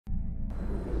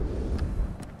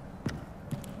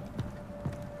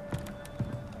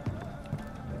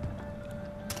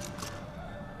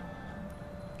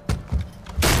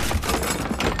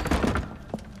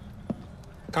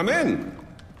Come in.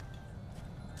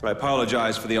 I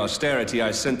apologize for the austerity.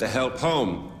 I sent the help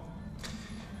home.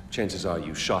 Chances are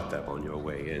you shot them on your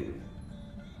way in.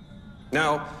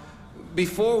 Now,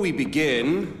 before we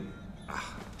begin,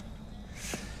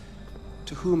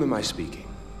 to whom am I speaking?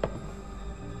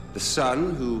 The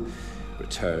son who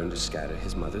returned to scatter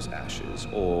his mother's ashes,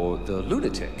 or the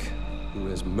lunatic who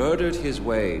has murdered his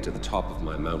way to the top of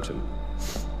my mountain?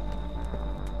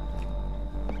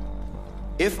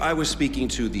 If I was speaking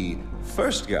to the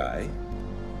first guy,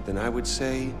 then I would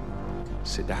say,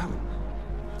 sit down.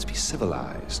 Let's be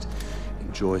civilized.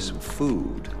 Enjoy some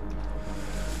food.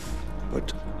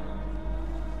 But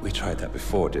we tried that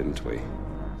before, didn't we?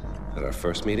 At our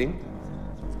first meeting?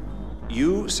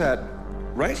 You sat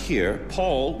right here.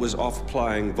 Paul was off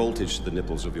applying voltage to the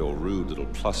nipples of your rude little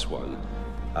 +1.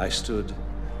 I stood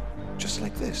just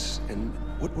like this. And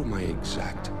what were my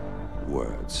exact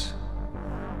words?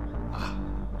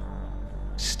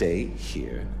 Stay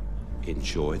here,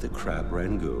 enjoy the crab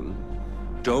rangoon,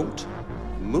 don't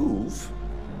move,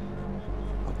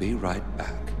 I'll be right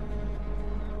back.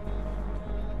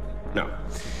 Now,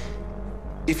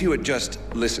 if you had just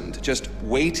listened, just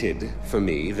waited for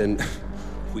me, then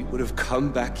we would have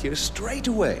come back here straight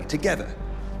away, together,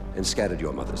 and scattered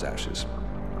your mother's ashes.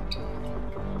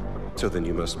 So then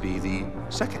you must be the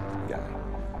second guy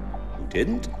who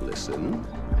didn't listen,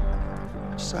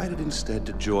 decided instead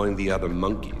to join the other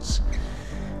monkeys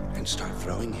and start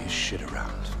throwing his shit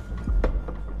around.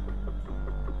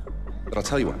 But I'll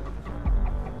tell you what.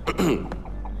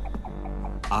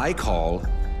 I call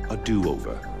a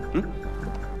do-over.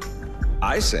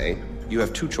 I say you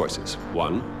have two choices.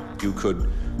 One, you could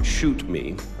shoot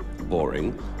me,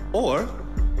 boring, or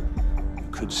you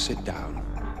could sit down,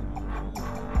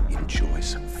 enjoy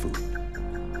some food,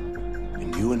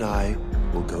 and you and I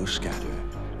will go scatter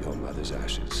your mother's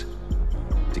ashes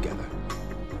together.